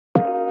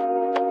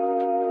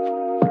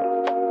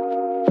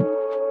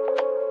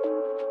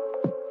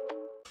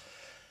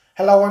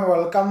Hello and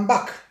welcome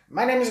back.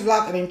 My name is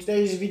Vlad, and in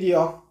today's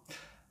video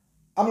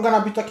I'm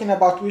gonna be talking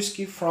about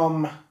whiskey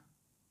from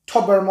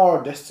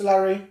Tobermory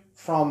Distillery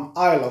from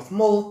Isle of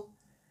Mull.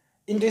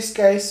 In this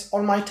case,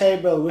 on my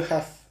table we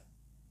have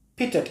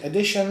peated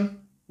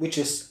edition, which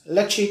is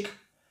Ledaig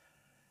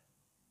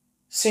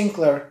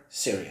Sinclair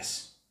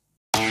series.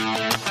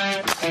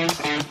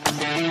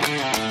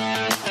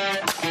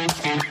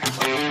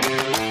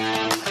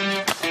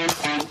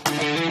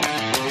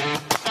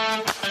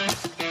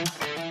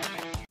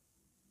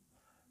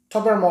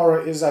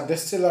 Tobermory is a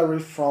distillery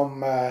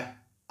from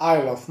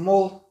Isle of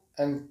Mull,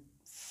 and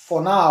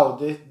for now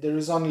there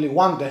is only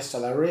one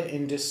distillery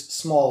in this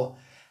small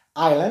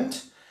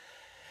island.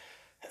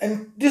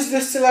 And this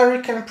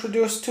distillery can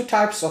produce two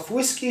types of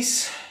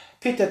whiskies,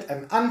 peated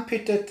and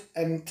unpeated,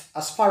 and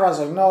as far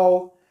as I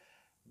know,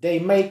 they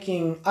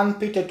making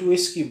unpeated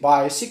whiskey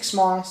by 6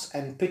 months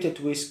and peated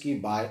whiskey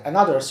by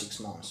another 6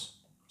 months.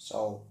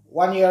 So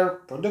 1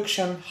 year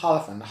production,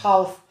 half and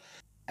half.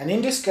 And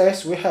in this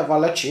case we have a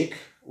Ledaig,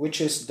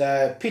 which is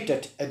the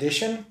peated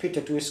edition,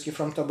 peated whiskey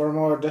from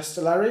Tobermory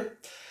Distillery.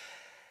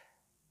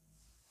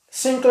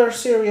 Sinclair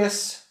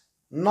series,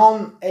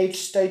 non-age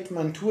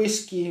statement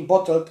whiskey,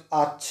 bottled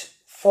at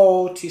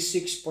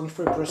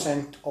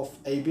 46.3% of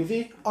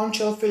ABV,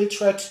 on-chill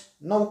filtered,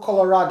 no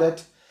color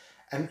added,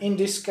 and in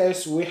this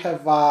case we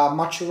have a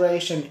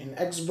maturation in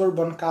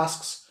ex-bourbon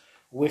casks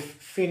with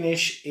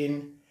finish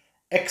in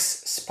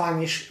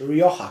ex-Spanish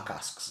Rioja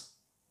casks.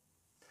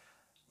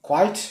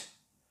 Quite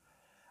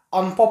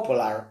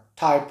unpopular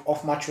type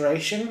of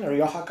maturation,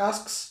 Rioja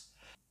casks.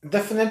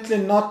 Definitely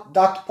not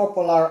that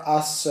popular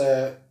as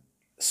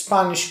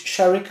Spanish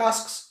sherry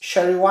casks,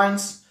 sherry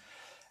wines,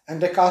 and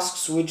the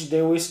casks which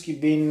the whiskey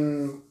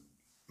been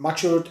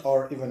matured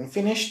or even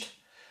finished.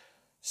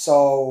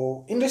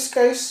 So in this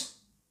case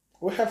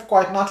we have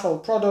quite natural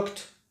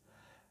product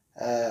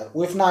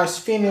with nice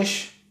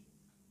finish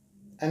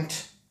and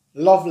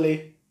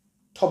lovely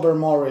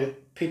Tobermory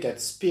peated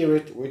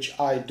spirit, which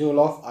I do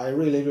love. I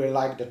really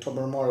like the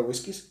Tobermory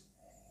whiskies.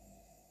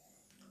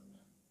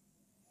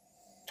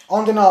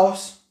 On the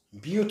nose,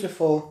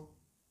 beautiful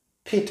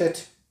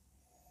peated,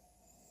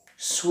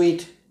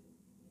 sweet,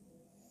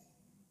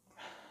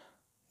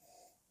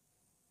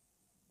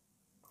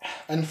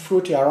 and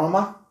fruity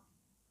aroma.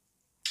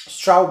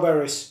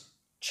 Strawberries,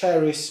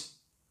 cherries,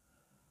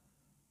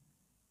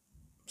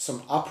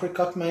 some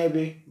apricot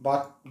maybe,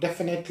 but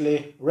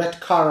definitely red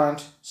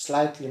currant,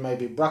 slightly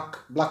maybe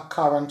black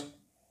currant,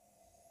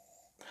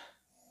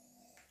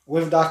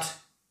 with that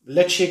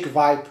Ledaig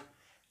vibe,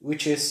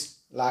 which is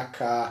like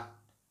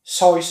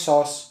soy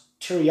sauce,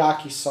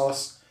 teriyaki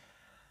sauce,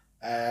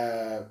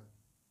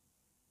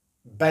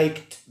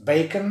 baked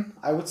bacon,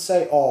 I would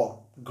say,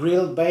 or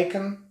grilled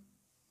bacon,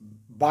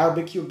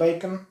 barbecue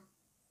bacon,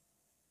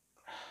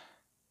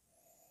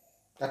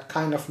 that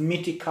kind of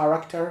meaty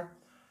character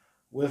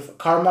with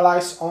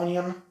caramelized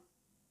onion.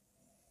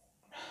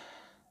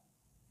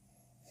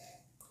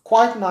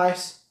 Quite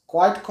nice,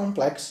 quite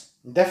complex,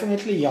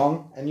 definitely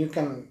young, and you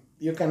can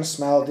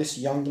smell this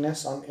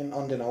younginess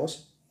on the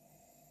nose.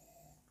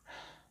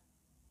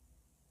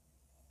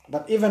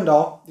 But even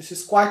though this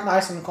is quite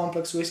nice and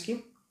complex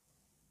whiskey,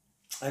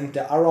 and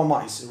the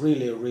aroma is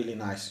really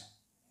nice.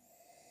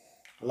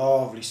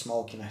 Lovely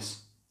smokiness.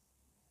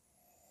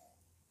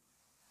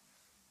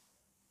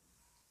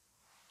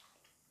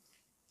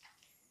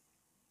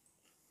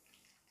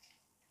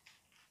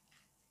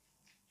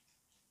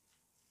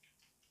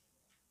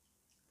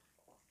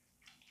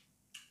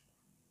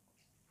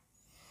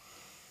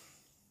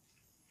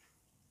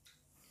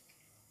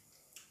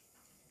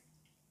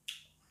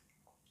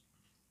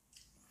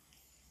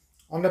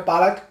 On the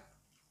palate,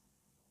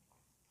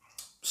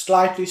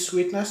 slightly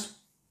sweetness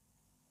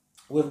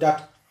with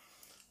that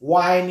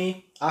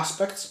winey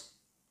aspects,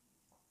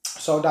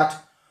 so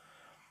that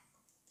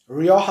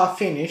Rioja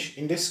finish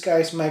in this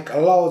case make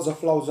loads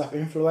of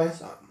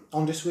influence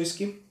on this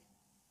whiskey.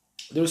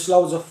 There's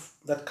loads of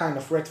that kind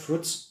of red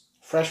fruits,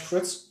 fresh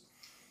fruits,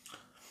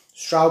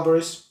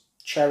 strawberries,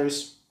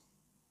 cherries,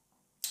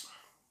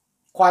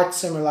 quite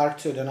similar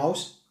to the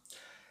nose.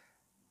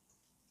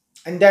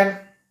 And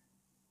then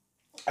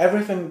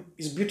everything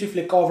is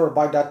beautifully covered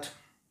by that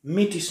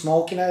meaty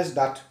smokiness,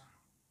 that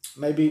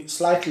maybe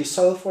slightly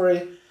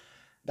sulfury,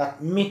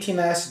 that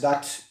meatiness,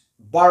 that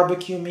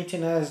barbecue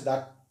meatiness,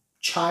 that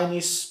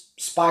Chinese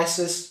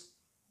spices,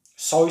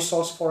 soy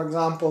sauce for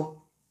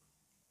example.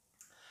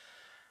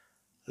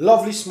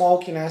 Lovely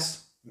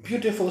smokiness,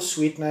 beautiful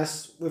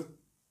sweetness with,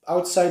 I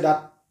would say,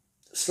 that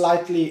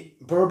slightly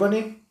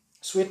bourbony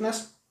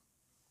sweetness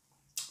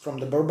from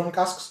the bourbon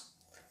casks.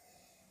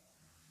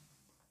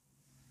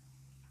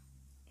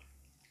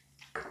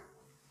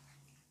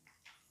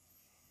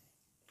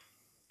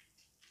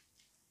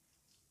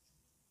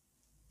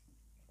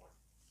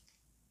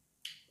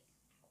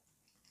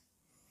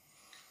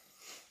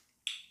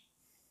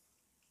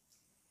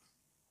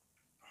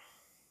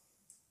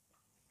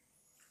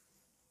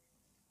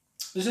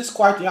 This is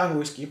quite young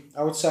whiskey,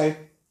 I would say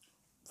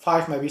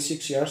 5 maybe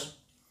 6 years,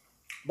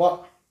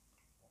 but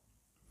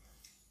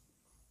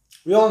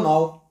We all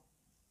know,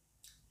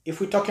 if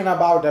we're talking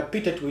about the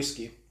peated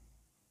whiskey,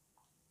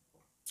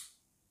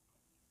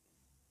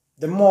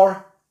 the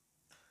more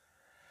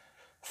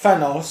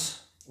phenols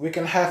we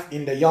can have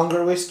in the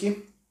younger whiskey.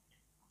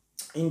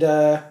 In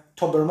the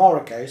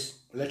Tobermory case,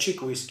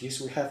 Ledaig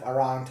whiskies, we have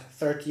around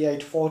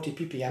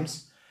 38-40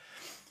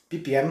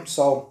 ppm.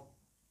 So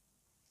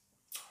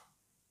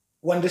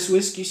when this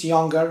whiskey is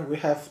younger, we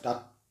have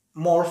that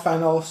more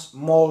phenols,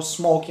 more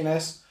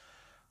smokiness,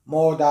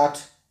 more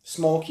that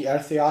smoky,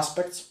 earthy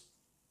aspects.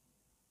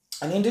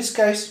 And in this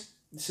case,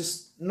 this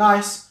is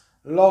nice,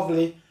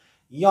 lovely,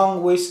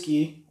 young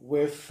whiskey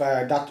with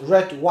that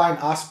red wine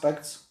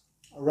aspects,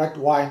 red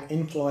wine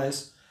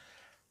influence,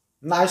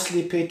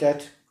 nicely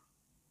peated,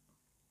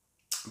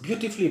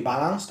 beautifully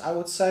balanced, I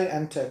would say,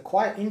 and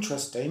quite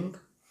interesting.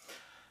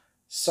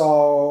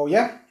 So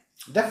yeah,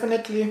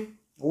 definitely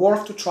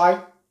worth to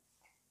try.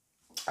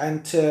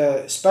 And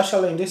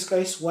especially in this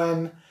case,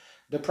 when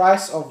the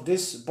price of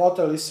this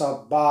bottle is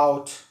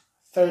about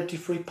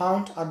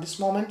 £33 at this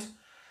moment.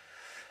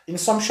 In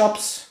some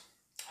shops,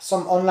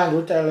 some online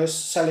retailers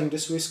selling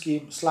this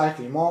whiskey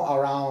slightly more,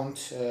 around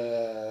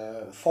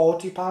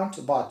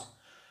 £40, but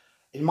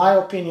in my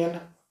opinion,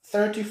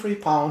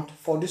 £33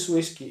 for this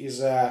whiskey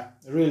is a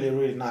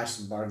really nice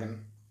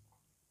bargain.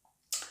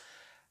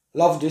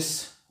 Love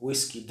this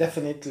whiskey,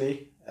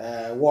 definitely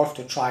worth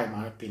to try in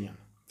my opinion.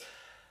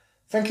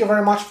 Thank you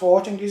very much for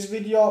watching this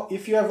video.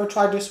 If you ever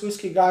tried this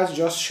whiskey, guys,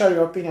 just share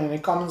your opinion in the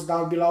comments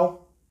down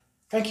below.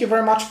 Thank you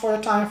very much for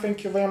your time.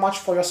 Thank you very much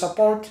for your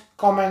support,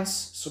 comments,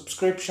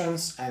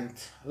 subscriptions and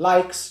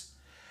likes.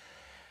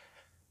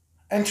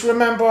 And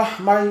remember,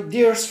 my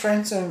dearest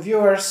friends and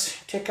viewers,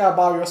 take care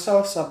about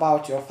yourselves,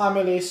 about your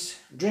families,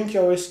 drink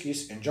your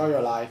whiskeys, enjoy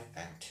your life,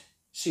 and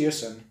see you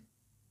soon.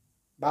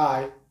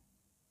 Bye.